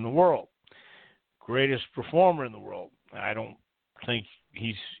wrestler in the world, greatest performer in the world. I don't think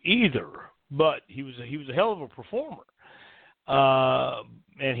he's either, but he was a hell of a performer.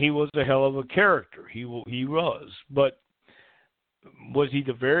 And he was a hell of a character. He was. But was he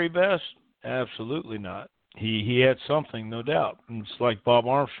the very best? Absolutely not. He had something, no doubt. And it's like Bob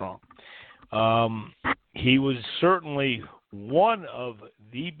Armstrong. He was certainly one of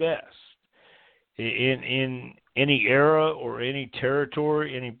the best in any era or any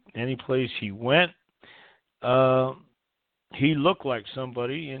territory, any place he went. He looked like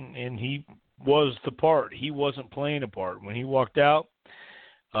somebody, and he was the part. He wasn't playing a part. When he walked out,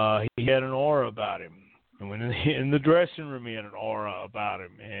 he had an aura about him. And when in the dressing room, he had an aura about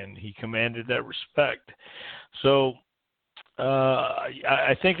him, and he commanded that respect. So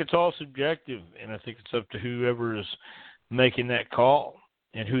I think it's all subjective, and I think it's up to whoever is making that call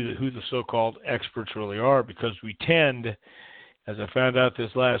and who the so-called experts really are, because we tend, as I found out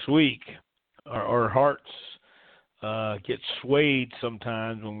this last week, our hearts get swayed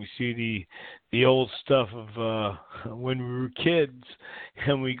sometimes when we see the old stuff of when we were kids,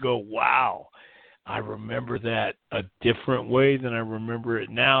 and we go, wow, I remember that a different way than I remember it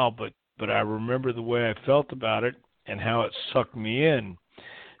now, but I remember the way I felt about it and how it sucked me in,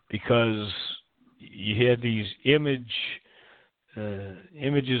 because you had these images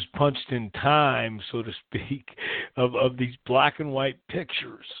punched in time, so to speak, of these black and white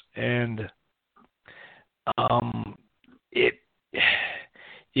pictures, and it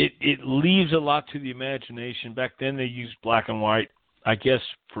leaves a lot to the imagination. Back then they used black and white, I guess,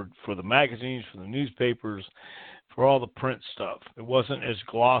 for the magazines, for the newspapers, for all the print stuff. It wasn't as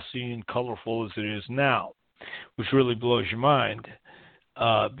glossy and colorful as it is now, which really blows your mind,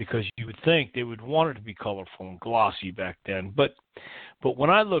 because you would think they would want it to be colorful and glossy back then. But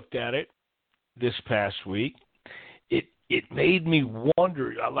when I looked at it this past week, it made me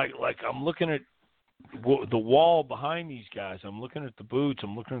wonder. Like I'm looking at the wall behind these guys. I'm looking at the boots.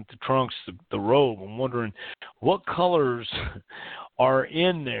 I'm looking at the trunks, the robe. I'm wondering what colors are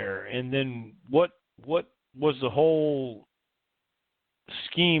in there, and then what was the whole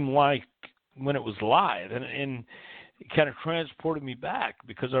scheme like when it was live, and it kind of transported me back,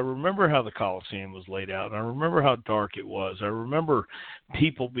 because I remember how the Coliseum was laid out, and I remember how dark it was. I remember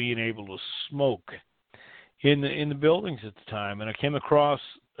people being able to smoke in the buildings at the time, and I came across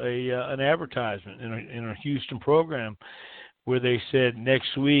an advertisement in a Houston program where they said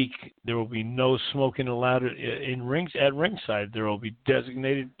next week there will be no smoking allowed at ringside. There will be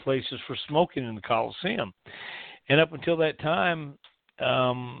designated places for smoking in the Coliseum. And up until that time,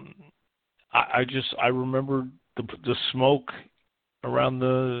 I remember the smoke around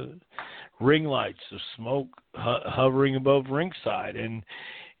the ring lights, the smoke hovering above ringside, and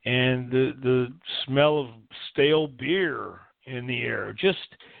the smell of stale beer in the air. Just,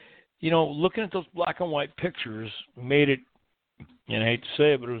 looking at those black and white pictures made it, and I hate to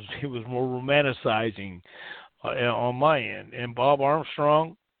say it, but it was more romanticizing on my end. And Bob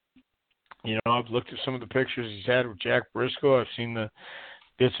Armstrong, I've looked at some of the pictures he's had with Jack Briscoe. I've seen the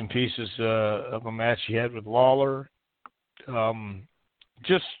bits and pieces of a match he had with Lawler.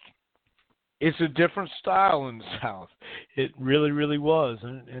 Just, it's a different style in the South. It really, really was,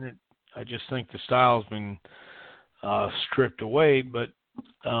 and I just think the style's been stripped away. But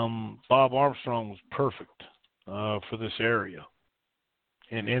Bob Armstrong was perfect for this area.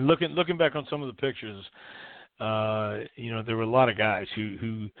 And looking back on some of the pictures, there were a lot of guys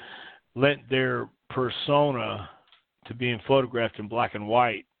who lent their persona to being photographed in black and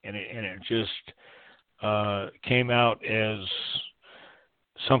white, and it just came out as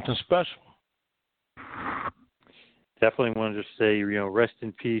something special. Definitely wanted to say, rest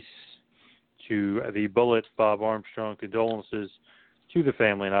in peace to the Bullet, Bob Armstrong. Condolences to the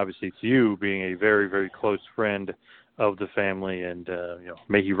family, and obviously to you, being a very, very close friend of the family. And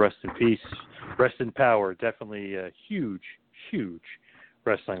may he rest in peace, rest in power. Definitely a huge, huge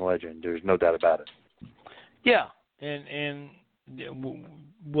wrestling legend. There's no doubt about it. Yeah, and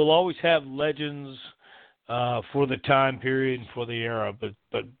we'll always have legends for the time period and for the era.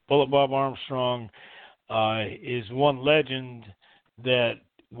 But Bullet Bob Armstrong is one legend that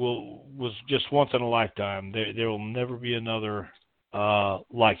was just once in a lifetime. There will never be another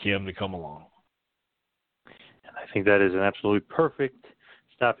like him to come along. And I think that is an absolutely perfect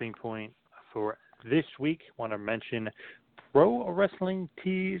stopping point for this week. I want to mention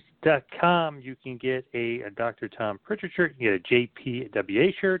ProWrestlingTees.com. You can get a Dr. Tom Pritchard shirt. You can get a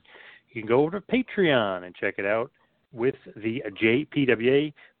JPWA shirt. You can go over to Patreon and check it out with the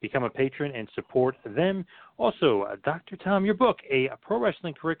JPWA. Become a patron and support them. Also, Dr. Tom, your book, a pro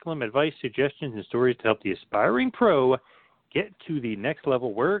wrestling curriculum, advice, suggestions, and stories to help the aspiring pro get to the next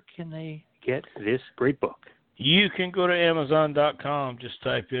level. Where can they get this great book? You can go to Amazon.com, just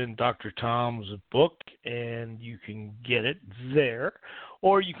type in Dr. Tom's book, and you can get it there.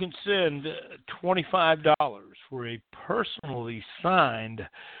 Or you can send $25 for a personally signed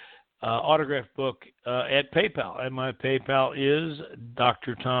autographed book at PayPal. And my PayPal is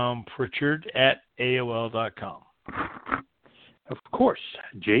drtompritchard@AOL.com. Of course,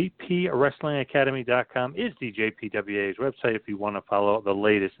 JPWrestlingAcademy.com is the JPWA's website if you want to follow the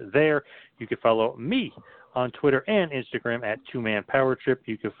latest there. You can follow me on Twitter and Instagram at 2Man Power Trip.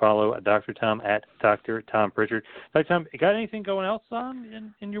 You can follow Dr. Tom at Dr. Tom Pritchard. Dr. Tom, got anything going else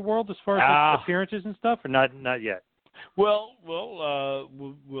on in your world as far as appearances and stuff, or not yet? Well, I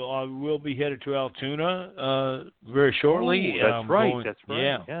will be headed to Altoona very shortly. That's right.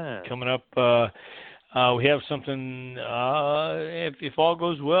 Yeah. Coming up, we have something, if all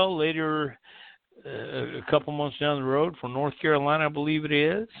goes well, later, a couple months down the road for North Carolina, I believe it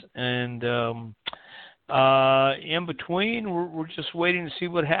is. And in between, we're just waiting to see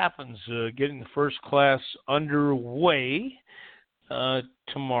what happens. Getting the first class underway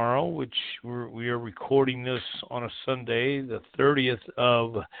tomorrow, which we are recording this on a Sunday, the 30th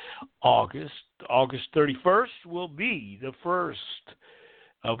of August. August 31st will be the first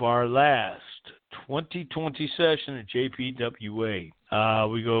of our last 2020 session at JPWA.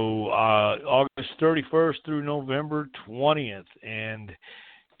 We go August 31st through November 20th, and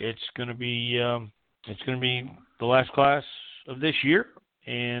it's going to be the last class of this year.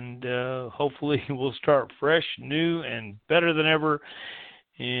 And hopefully we'll start fresh, new, and better than ever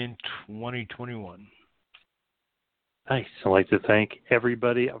in 2021. Nice. I'd like to thank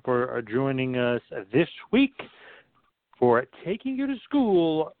everybody for joining us this week for Taking You to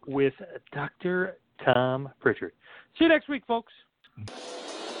School with Dr. Tom Pritchard. See you next week, folks.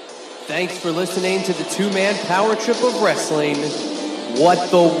 Thanks for listening to the two-man power trip of wrestling.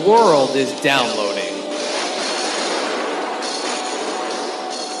 What the world is downloading.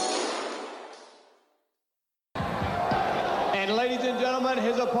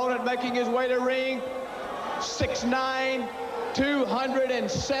 His opponent making his way to ring, 6'9",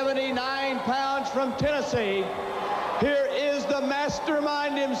 279 pounds from Tennessee. Here is the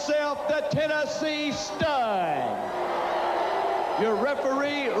mastermind himself, the Tennessee Stud. Your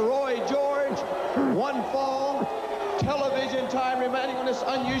referee, Roy George. One fall, television time remaining on this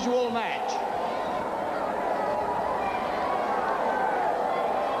unusual match.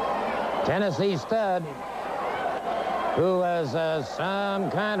 Tennessee Stud, who has some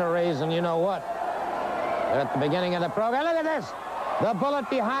kind of reason, you know what. But at the beginning of the program, look at this. The Bullet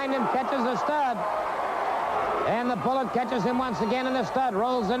behind him catches the Stud. And the Bullet catches him once again, and the Stud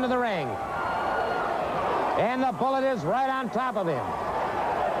rolls into the ring. And the Bullet is right on top of him.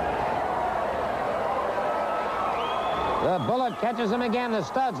 The Bullet catches him again. The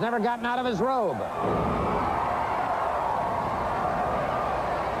Stud's never gotten out of his robe.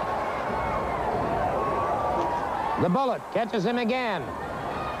 The Bullet catches him again.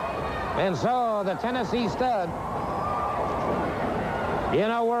 And so the Tennessee Stud in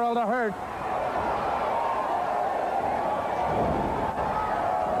a world of hurt.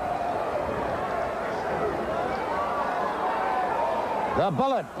 The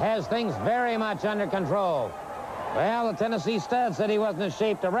Bullet has things very much under control. Well, the Tennessee Stud said he wasn't in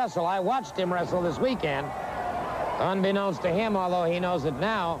shape to wrestle. I watched him wrestle this weekend, unbeknownst to him, although he knows it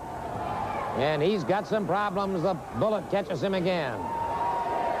now. And he's got some problems. The Bullet catches him again.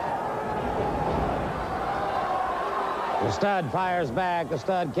 The Stud fires back. The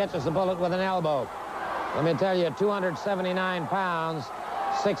Stud catches the Bullet with an elbow. Let me tell you, 279 pounds,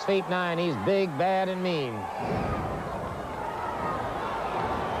 6'9". He's big, bad, and mean.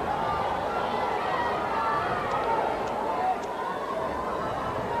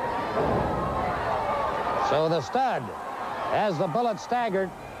 So the Stud, as the Bullet staggered,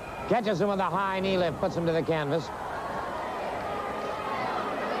 catches him with a high knee lift, puts him to the canvas.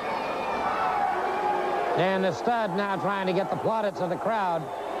 And the Stud now trying to get the plaudits of the crowd.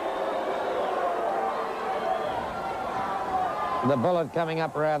 The Bullet coming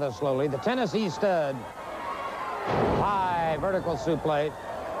up rather slowly. The Tennessee Stud, high vertical suplex.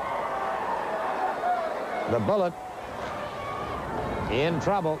 The Bullet in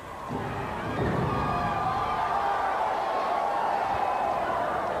trouble.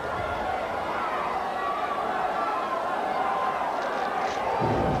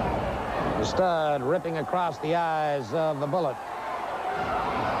 The Stud ripping across the eyes of the Bullet.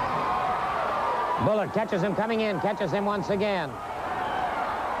 Bullet catches him coming in, catches him once again.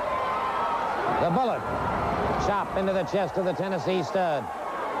 The Bullet chop into the chest of the Tennessee Stud.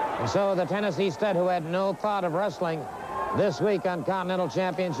 And so the Tennessee Stud, who had no thought of wrestling this week on Continental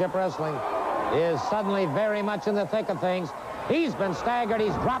Championship Wrestling, is suddenly very much in the thick of things. He's been staggered.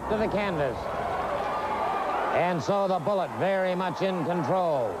 He's dropped to the canvas. And so the Bullet very much in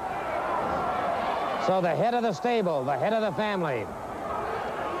control. So the head of the stable, the head of the family,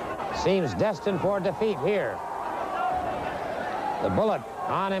 seems destined for defeat here. The Bullet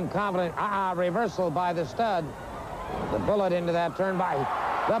on him confident. Reversal by the Stud. The Bullet into that turn by.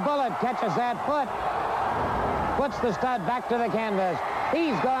 The Bullet catches that foot. Puts the Stud back to the canvas.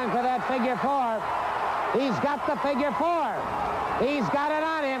 He's going for that figure four. He's got the figure four. He's got it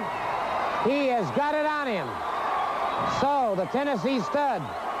on him. He has got it on him. So the Tennessee Stud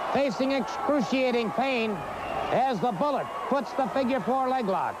facing excruciating pain as the Bullet puts the figure four leg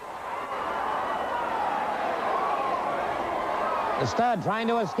lock. The Stud trying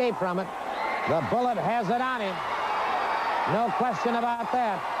to escape from it. The Bullet has it on him. No question about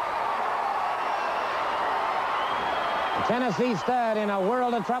that. The Tennessee Stud in a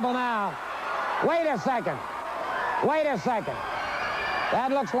world of trouble now. Wait a second. Wait a second.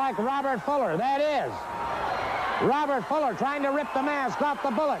 That looks like Robert Fuller. That is. Robert Fuller trying to rip the mask off the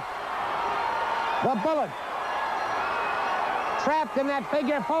Bullet. The Bullet trapped in that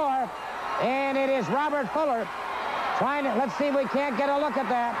figure four, and it is Robert Fuller trying to, let's see if we can't get a look at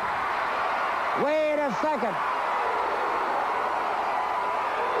that. Wait a second.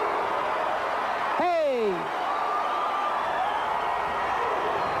 Hey!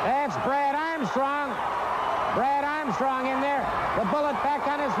 That's Brad Armstrong. Brad Armstrong in there. The Bullet back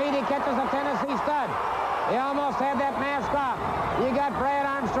on his feet. He catches a Tennessee Stud. He almost had that mask off. You got Brad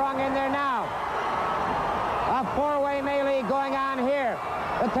Armstrong in there now. A four-way melee going on here.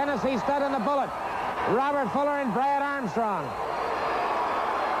 The Tennessee Stud and the Bullet. Robert Fuller and Brad Armstrong.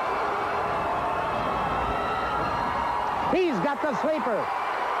 He's got the sleeper.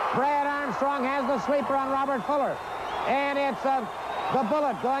 Brad Armstrong has the sleeper on Robert Fuller. And it's the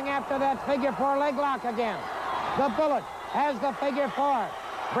Bullet going after that figure four leg lock again. The Bullet has the figure four.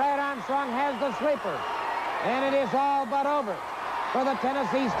 Brad Armstrong has the sleeper. And it is all but over for the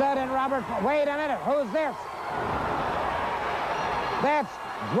Tennessee Stud and Robert. Wait a minute, who's this? That's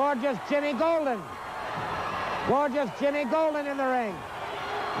gorgeous Jimmy Golden. Gorgeous Jimmy Golden in the ring.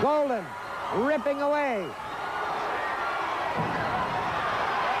 Golden ripping away.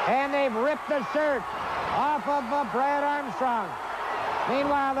 And they've ripped the shirt off of Brad Armstrong.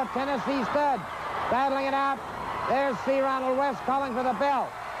 Meanwhile, the Tennessee Stud battling it out. There's C. Ronald West calling for the bell.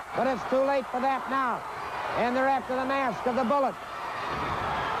 But it's too late for that now. And they're after the mask of the Bullet.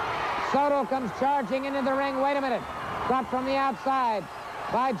 Soto comes charging into the ring. Wait a minute. Got from the outside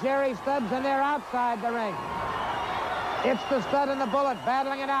by Jerry Stubbs, and they're outside the ring. It's the Stud and the Bullet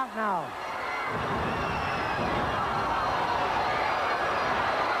battling it out now.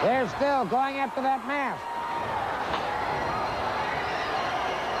 They're still going after that mask.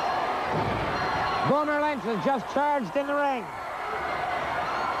 Boomer Lynch has just charged in the ring.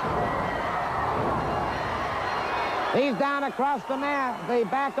 He's down across the mat, the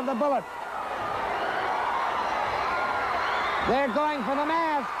back of the Bullet. They're going for the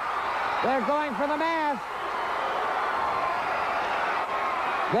mask. They're going for the mask.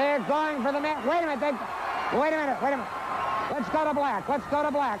 They're going for the mask. Wait a minute. Wait a minute. Let's go to black. Let's go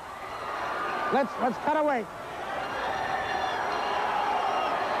to black. Let's cut away.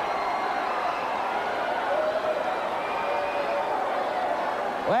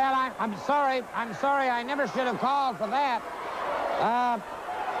 Well, I'm sorry. I never should have called for that.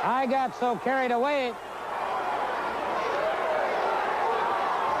 I got so carried away.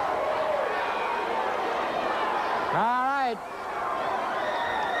 All right.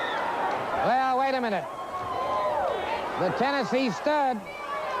 Well, wait a minute. The Tennessee Stud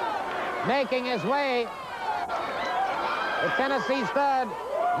making his way. The Tennessee Stud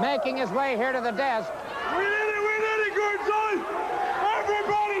making his way here to the desk. We did it, good son.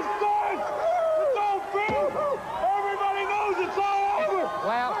 Everybody's done. It's all finished. Everybody knows it's all over.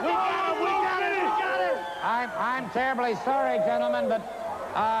 Well, we got it. I'm terribly sorry, gentlemen, but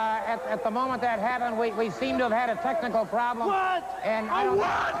at the moment that happened, we seem to have had a technical problem. What? And I don't.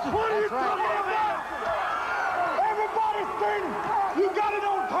 What are you talking about? Everybody's seen. You got it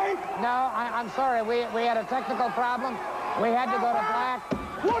on tape. No, I'm sorry. We had a technical problem. We had to go to black.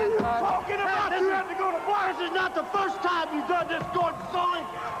 What are you talking about? You had to go to black. This is not the first time you've done this, Gordon Solie.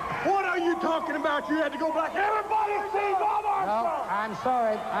 What are you talking about? You had to go black. Everybody's seen Bob Armstrong. No, I'm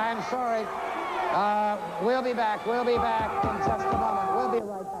sorry. We'll be back in just a moment. We'll be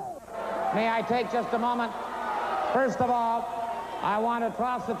right back. May I take just a moment? First of all, I want to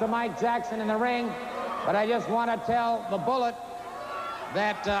toss it to Mike Jackson in the ring, but I just want to tell the Bullet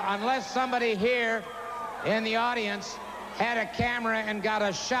that unless somebody here in the audience had a camera and got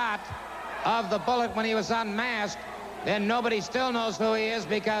a shot of the Bullet when he was unmasked, then nobody still knows who he is,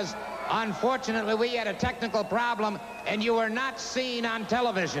 because unfortunately we had a technical problem and you were not seen on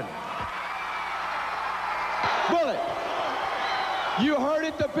television. Bullet, you heard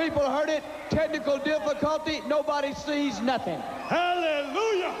it, the people heard it. Technical difficulty, nobody sees nothing.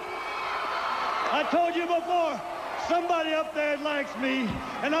 Hallelujah! I told you before, somebody up there likes me,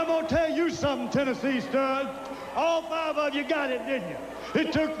 and I'm gonna tell you something, Tennessee Stud. All 5 of you got it, didn't you?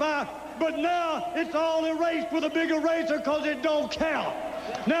 It took 5, but now it's all erased with a big eraser because it don't count.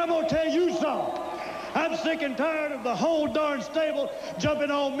 Now I'm gonna tell you something. I'm sick and tired of the whole darn stable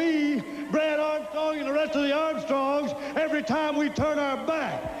jumping on me, Brad Armstrong, and the rest of the Armstrongs every time we turn our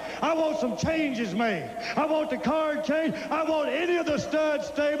back. I want some changes made. I want the card change. I want any of the Stud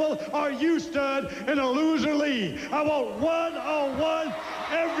stable or you Stud in a loser league. I want 1-on-1.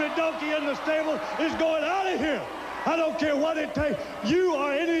 Every donkey in the stable is going out of here. I don't care what it takes. You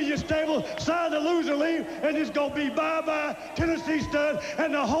or any of your stable sign the loser league, and it's going to be bye-bye Tennessee Stud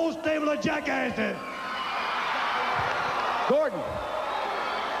and the whole stable of jackasses. Gordon.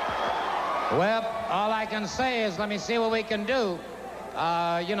 Well, all I can say is let me see what we can do.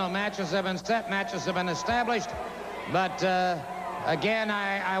 Matches have been set, matches have been established. But, again,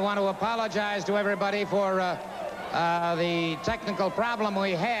 I want to apologize to everybody for the technical problem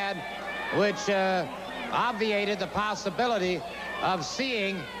we had, which obviated the possibility of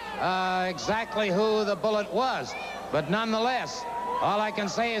seeing exactly who the Bullet was. But nonetheless, all I can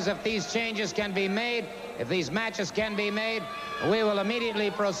say is if these changes can be made, if these matches can be made, we will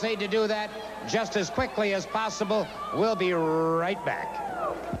immediately proceed to do that just as quickly as possible. We'll be right back.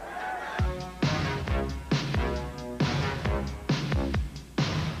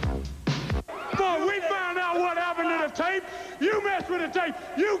 Boy, we found out what happened to the tape. You messed with the tape.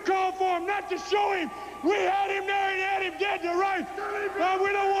 You called for him not to show him. We had him there and had him dead to rights. Now,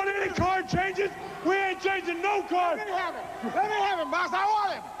 we don't want any card changes. We ain't changing no card. Let me have him, boss. I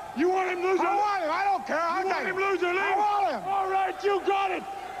want him. You want him loser? I want him. I don't care. You want him loser, Lee? I want him. All right, you got it.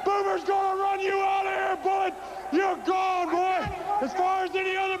 Boomer's gonna run you out of here, Bullet. You're gone, boy. As far as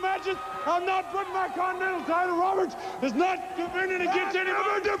any other matches, I'm not putting my Continental title. Roberts is not defending against anyone.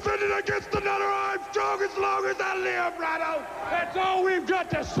 I'm defending against another Armstrong as long as I live, Rado. That's all we've got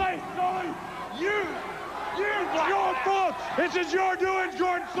to say, Sully. It's your fault. This is your doing,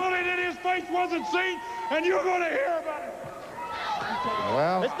 Gordon Sully, that his face wasn't seen, and you're gonna hear about it.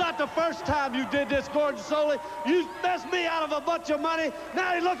 Well, it's not the first time you did this, Gordon Solie. You messed me out of a bunch of money.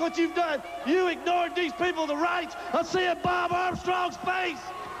 Now look what you've done. You ignored these people the rights of seeing Bob Armstrong's face.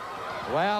 Well.